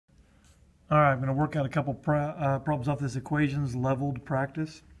All right, I'm going to work out a couple problems off this equations leveled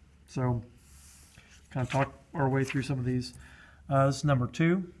practice. So kind of talk our way through some of these. This is number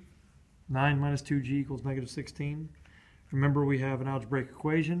 2. 9 minus 2g equals negative 16. Remember, we have an algebraic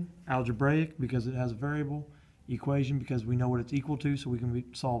equation. Algebraic because it has a variable. Equation because we know what it's equal to, so we can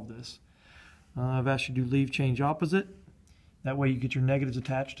solve this. I've asked you to do leave change opposite. That way you get your negatives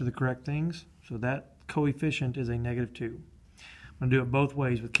attached to the correct things. So that coefficient is a negative 2. I'm going to do it both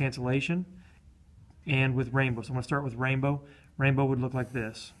ways with cancellation and with rainbow. So I'm going to start with rainbow. Rainbow would look like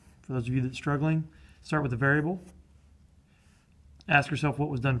this. For those of you that are struggling, start with the variable. Ask yourself what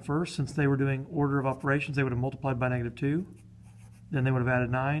was done first. Since they were doing order of operations, they would have multiplied by negative 2. Then they would have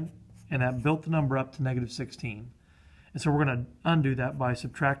added 9. And that built the number up to negative 16. And so we're going to undo that by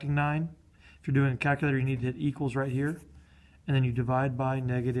subtracting 9. If you're doing a calculator, you need to hit equals right here. And then you divide by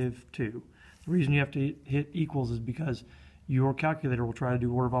negative 2. The reason you have to hit equals is because your calculator will try to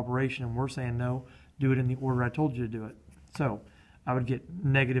do order of operation, and we're saying no, do it in the order I told you to do it. So I would get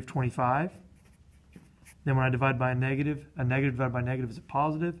negative 25. Then when I divide by a negative divided by negative is a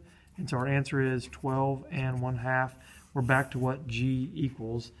positive. And so our answer is 12 and 1/2. We're back to what g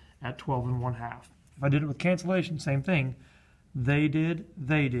equals at 12 and 1/2. If I did it with cancellation, same thing. They did.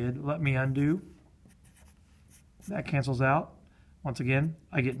 Let me undo. That cancels out. Once again,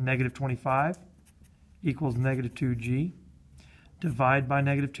 I get negative 25 equals negative 2g. Divide by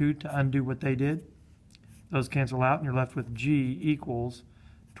negative 2 to undo what they did. Those cancel out, and you're left with g equals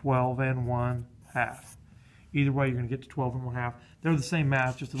 12 and 1/2. Either way, you're going to get to 12 and 1/2. They're the same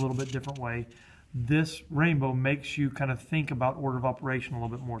math, just a little bit different way. This rainbow makes you kind of think about order of operation a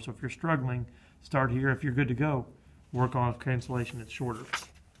little bit more. So if you're struggling, start here. If you're good to go, work on cancellation. It's shorter.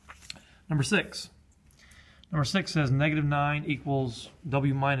 Number 6. Number 6 says negative 9 equals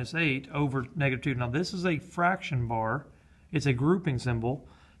w minus 8 over negative 2. Now this is a fraction bar. It's a grouping symbol,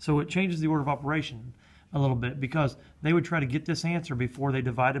 so it changes the order of operation a little bit because they would try to get this answer before they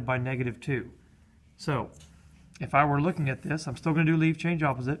divided by negative 2. So if I were looking at this, I'm still going to do leave change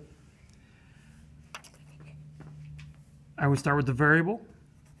opposite. I would start with the variable.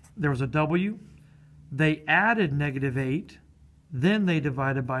 There was a w. They added negative 8. Then they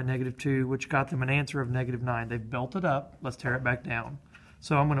divided by negative 2, which got them an answer of negative 9. They've built it up. Let's tear it back down.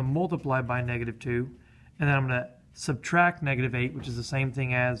 So I'm going to multiply by negative 2, and then I'm going to subtract negative 8, which is the same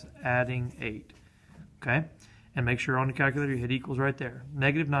thing as adding 8. Okay? And make sure on the calculator you hit equals right there.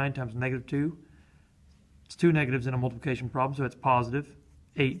 Negative 9 times negative 2. It's 2 negatives in a multiplication problem, so it's positive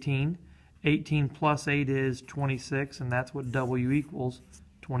 18. 18 plus 8 is 26, and that's what w equals,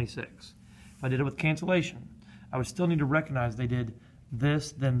 26. If I did it with cancellation, I would still need to recognize they did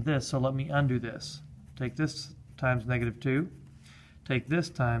this, then this, so let me undo this. Take this times negative 2. Take this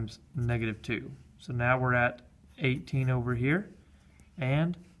times negative 2. So now we're at 18 over here,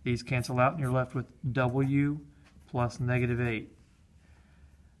 and these cancel out, and you're left with w plus negative 8.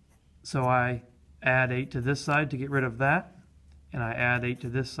 So I add 8 to this side to get rid of that, and I add 8 to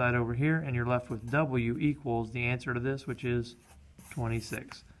this side over here, and you're left with w equals the answer to this, which is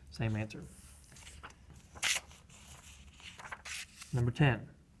 26. Same answer. Number 10.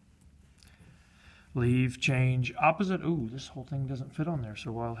 Leave change opposite. Ooh, this whole thing doesn't fit on there,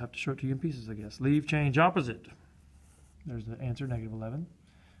 so I'll have to show it to you in pieces, I guess. Leave change opposite. There's the answer, negative 11.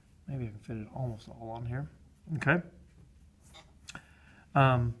 Maybe I can fit it almost all on here. Okay.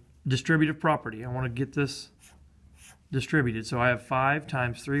 Distributive property. I want to get this distributed. So I have 5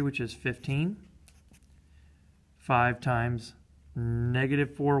 times 3, which is 15. 5 times negative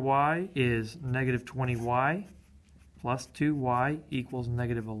 4y is negative 20y. Plus 2y equals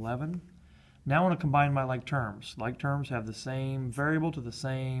negative 11. Now I want to combine my like terms. Like terms have the same variable to the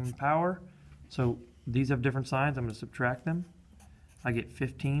same power. So these have different signs. I'm going to subtract them. I get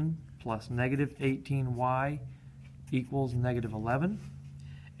 15 plus negative 18y equals negative 11.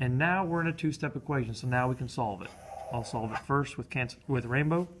 And now we're in a two-step equation, so now we can solve it. I'll solve it first with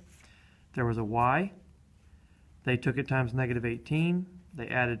rainbow. There was a y. They took it times negative 18. They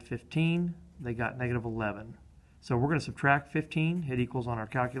added 15. They got negative 11. So we're going to subtract 15, hit equals on our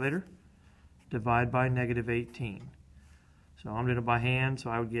calculator, divide by negative 18. So I'm doing it by hand,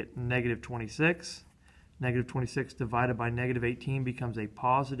 so I would get negative 26. Negative 26 divided by negative 18 becomes a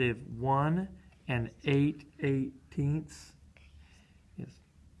positive 1 and 8/18. Yes.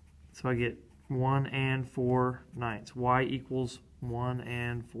 So I get 1 and 4/9. Y equals 1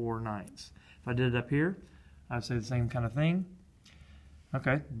 and 4/9. If I did it up here, I'd say the same kind of thing.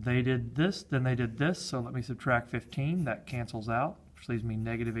 Okay, they did this, then they did this, so let me subtract 15. That cancels out, which leaves me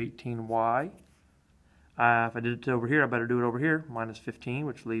negative 18y. If I did it over here, I better do it over here. Minus 15,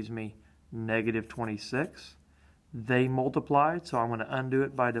 which leaves me negative 26. They multiplied, so I'm going to undo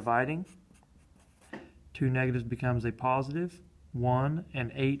it by dividing. 2 negatives becomes a positive, 1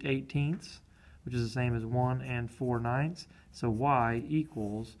 and 8/18, which is the same as 1 and 4/9. So y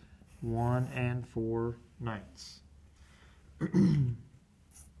equals 1 and 4/9.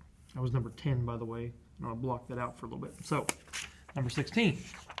 That was number 10, by the way. I'll block that out for a little bit. So, number 16.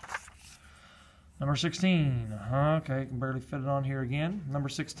 Number 16. Okay, I can barely fit it on here again. Number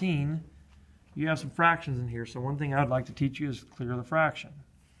 16, you have some fractions in here. So one thing I'd like to teach you is clear the fraction.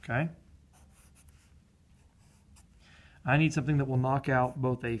 Okay? I need something that will knock out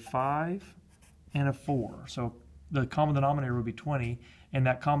both a 5 and a 4. So the common denominator would be 20, and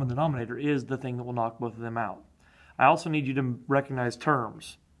that common denominator is the thing that will knock both of them out. I also need you to recognize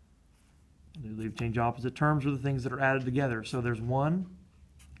terms. Leave, change, opposite. Terms are the things that are added together. So there's 1,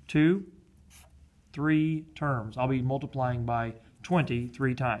 2, 3 terms. I'll be multiplying by 20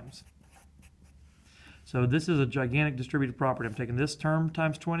 3 times. So this is a gigantic distributive property. I'm taking this term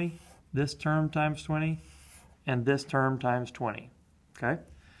times 20, this term times 20, and this term times 20. Okay?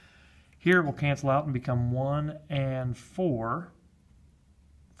 Here it will cancel out and become 1 and 4.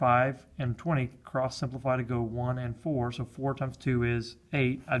 5 and 20 cross simplify to go 1 and 4. So 4 times 2 is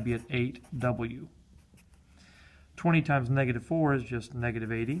 8. I'd be at 8w. 20 times negative 4 is just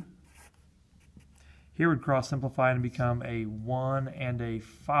negative 80. Here would cross simplify and become a 1 and a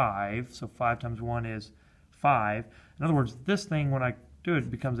 5. So 5 times 1 is 5. In other words, this thing, when I do it,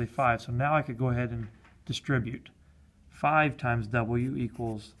 becomes a 5. So now I could go ahead and distribute. 5 times w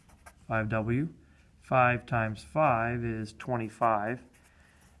equals 5w. 5 times 5 is 25.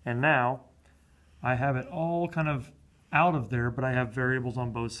 And now I have it all kind of out of there, but I have variables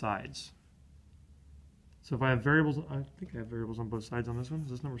on both sides. So if I have variables, I think I have variables on both sides on this one. Is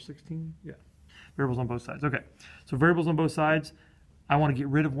this number 16? Yeah. Variables on both sides. Okay. So variables on both sides, I want to get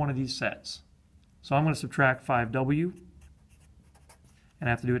rid of one of these sets. So I'm going to subtract 5w, and I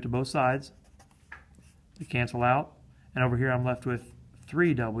have to do it to both sides. They cancel out. And over here I'm left with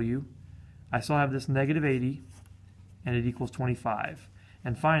 3w. I still have this negative 80, and it equals 25.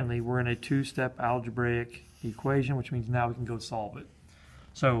 And finally, we're in a two-step algebraic equation, which means now we can go solve it.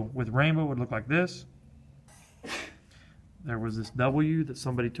 So with rainbow, it would look like this. There was this w that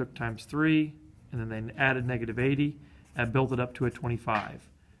somebody took times 3, and then they added negative 80, and built it up to a 25.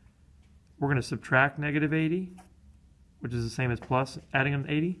 We're going to subtract negative 80, which is the same as plus adding an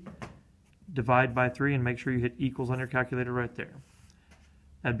 80. Divide by 3 and make sure you hit equals on your calculator right there.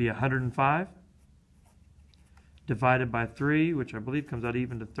 That'd be 105. Divided by 3, which I believe comes out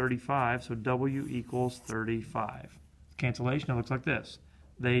even to 35, so w equals 35. Cancellation, it looks like this.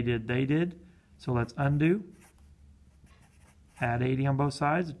 They did, so let's undo. Add 80 on both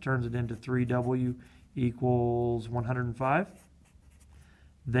sides, it turns it into 3w equals 105.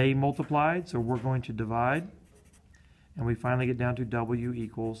 They multiplied, so we're going to divide, and we finally get down to w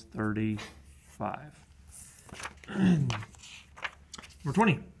equals 35. Number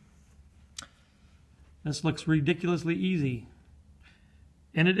 20. This looks ridiculously easy,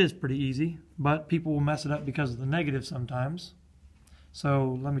 and it is pretty easy, but people will mess it up because of the negative sometimes.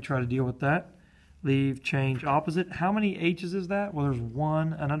 So let me try to deal with that. Leave, change, opposite. How many h's is that? Well, there's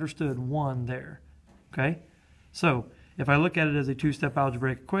one, an understood 1 there. Okay? So if I look at it as a two-step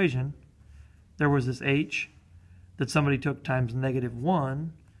algebraic equation, there was this h that somebody took times negative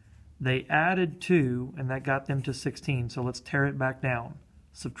 1. They added 2, and that got them to 16. So let's tear it back down.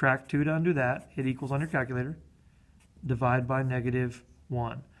 Subtract 2 to undo that. Hit equals on your calculator. Divide by negative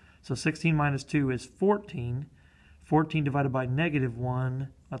 1. So 16 minus 2 is 14. 14 divided by negative 1,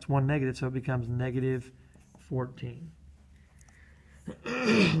 that's 1 negative, so it becomes negative 14.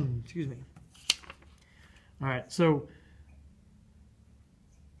 Excuse me. All right, so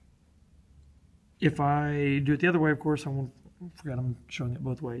if I do it the other way, of course, I forgot I'm showing it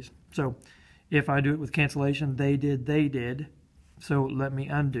both ways. So if I do it with cancellation, they did. So let me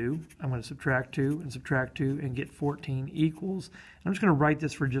undo. I'm going to subtract 2 and subtract 2 and get 14 equals. I'm just going to write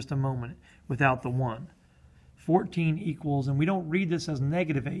this for just a moment without the 1. 14 equals, and we don't read this as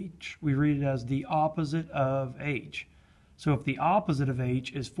negative h. We read it as the opposite of h. So if the opposite of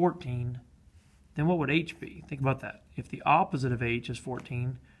h is 14, then what would h be? Think about that. If the opposite of h is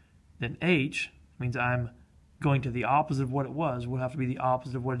 14, then h means I'm going to the opposite of what it was. Would have to be the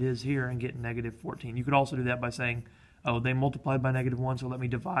opposite of what it is here and get negative 14. You could also do that by saying, oh, they multiplied by negative 1, so let me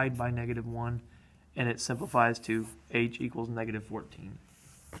divide by negative 1, and it simplifies to h equals negative 14.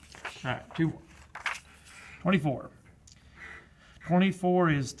 All right, 2 more. 24. 24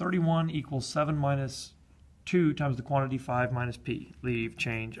 is 31 equals 7 minus 2 times the quantity 5 minus p. Leave,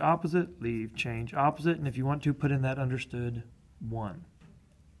 change, opposite, leave, change, opposite, and if you want to, put in that understood 1.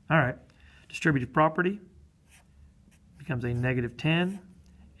 All right, distributive property becomes a negative 10,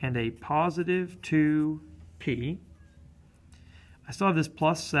 and a positive 2p. I still have this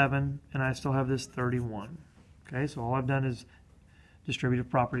plus 7, and I still have this 31. Okay, so all I've done is distributive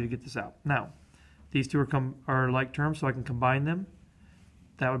property to get this out. Now, these two are like terms, so I can combine them.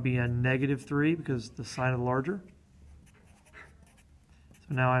 That would be a negative 3 because the sign of the larger.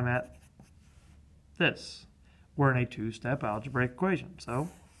 So now I'm at this. We're in a two-step algebraic equation. So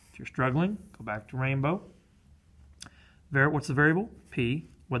if you're struggling, go back to Rainbow. What's the variable? P.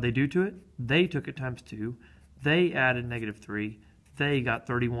 What they do to it? They took it times 2. They added negative 3. They got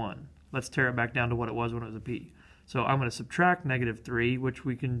 31. Let's tear it back down to what it was when it was a P. So I'm going to subtract negative 3, which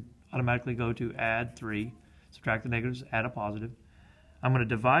we can automatically go to add 3. Subtract the negatives, add a positive. I'm going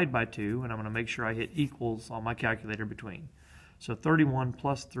to divide by 2, and I'm going to make sure I hit equals on my calculator between. So 31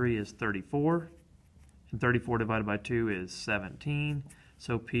 plus 3 is 34, and 34 divided by 2 is 17,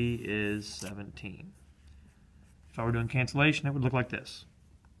 so P is 17. If I were doing cancellation, it would look like this.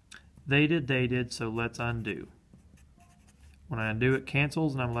 They did, so let's undo. When I undo, it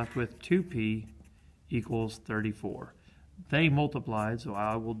cancels, and I'm left with 2P equals 34. They multiplied, so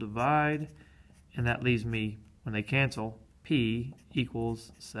I will divide, and that leaves me, when they cancel, P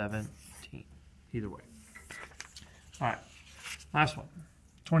equals 17. Either way. All right, last one,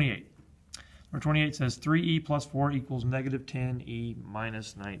 28. Number 28 says 3e plus 4 equals negative 10e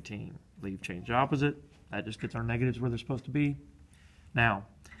minus 19. Leave change opposite. That just gets our negatives where they're supposed to be. Now,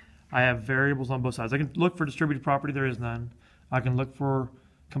 I have variables on both sides. I can look for distributive property. There is none. I can look for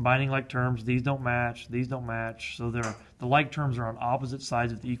combining like terms. These don't match. These don't match. So the like terms are on opposite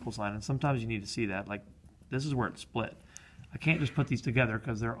sides of the equal sign. And sometimes you need to see that. Like this is where it's split. I can't just put these together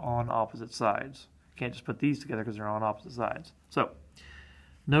because they're on opposite sides. I can't just put these together because they're on opposite sides. So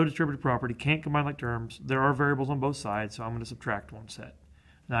no distributive property. Can't combine like terms. There are variables on both sides, so I'm going to subtract one set.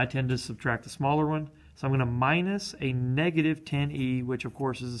 Now I tend to subtract the smaller one. So I'm going to minus a negative 10e, which of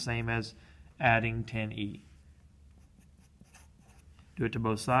course is the same as adding 10e. Do it to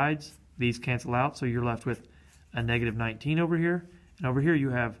both sides. These cancel out, so you're left with a negative 19 over here. And over here you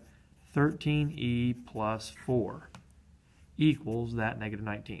have 13e plus 4 equals that negative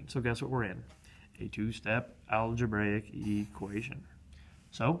 19. So guess what we're in? A two-step algebraic equation.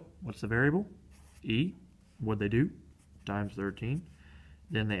 So what's the variable? E. What'd they do? Times 13.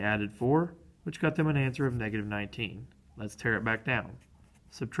 Then they added 4, which got them an answer of negative 19. Let's tear it back down.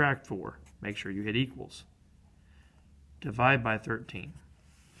 Subtract 4. Make sure you hit equals. Divide by 13.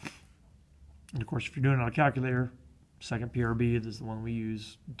 And of course, if you're doing it on a calculator, second PRB is the one we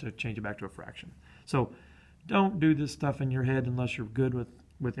use to change it back to a fraction. So don't do this stuff in your head unless you're good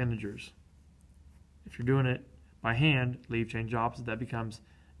with integers. If you're doing it by hand, leave change opposite. That becomes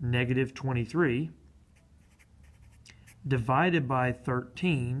negative 23 divided by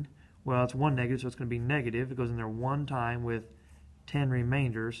 13. Well, it's one negative, so it's going to be negative. It goes in there one time with 10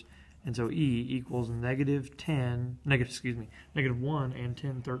 remainders. And so E equals negative 1 and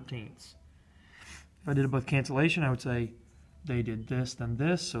 10/13. If I did it with cancellation, I would say they did this, then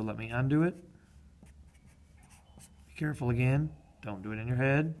this, so let me undo it. Be careful again. Don't do it in your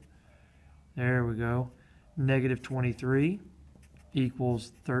head. There we go. Negative 23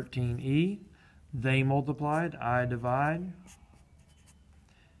 equals 13e. They multiplied, I divide.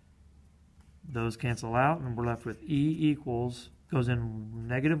 Those cancel out, and we're left with E equals, goes in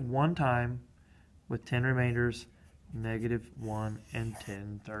negative one time with 10 remainders, negative 1 and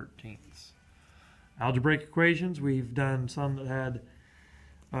 10/13. Algebraic equations, we've done some that had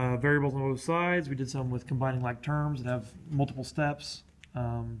variables on both sides. We did some with combining like terms that have multiple steps.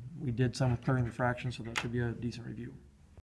 We did some with clearing the fractions, so that should be a decent review.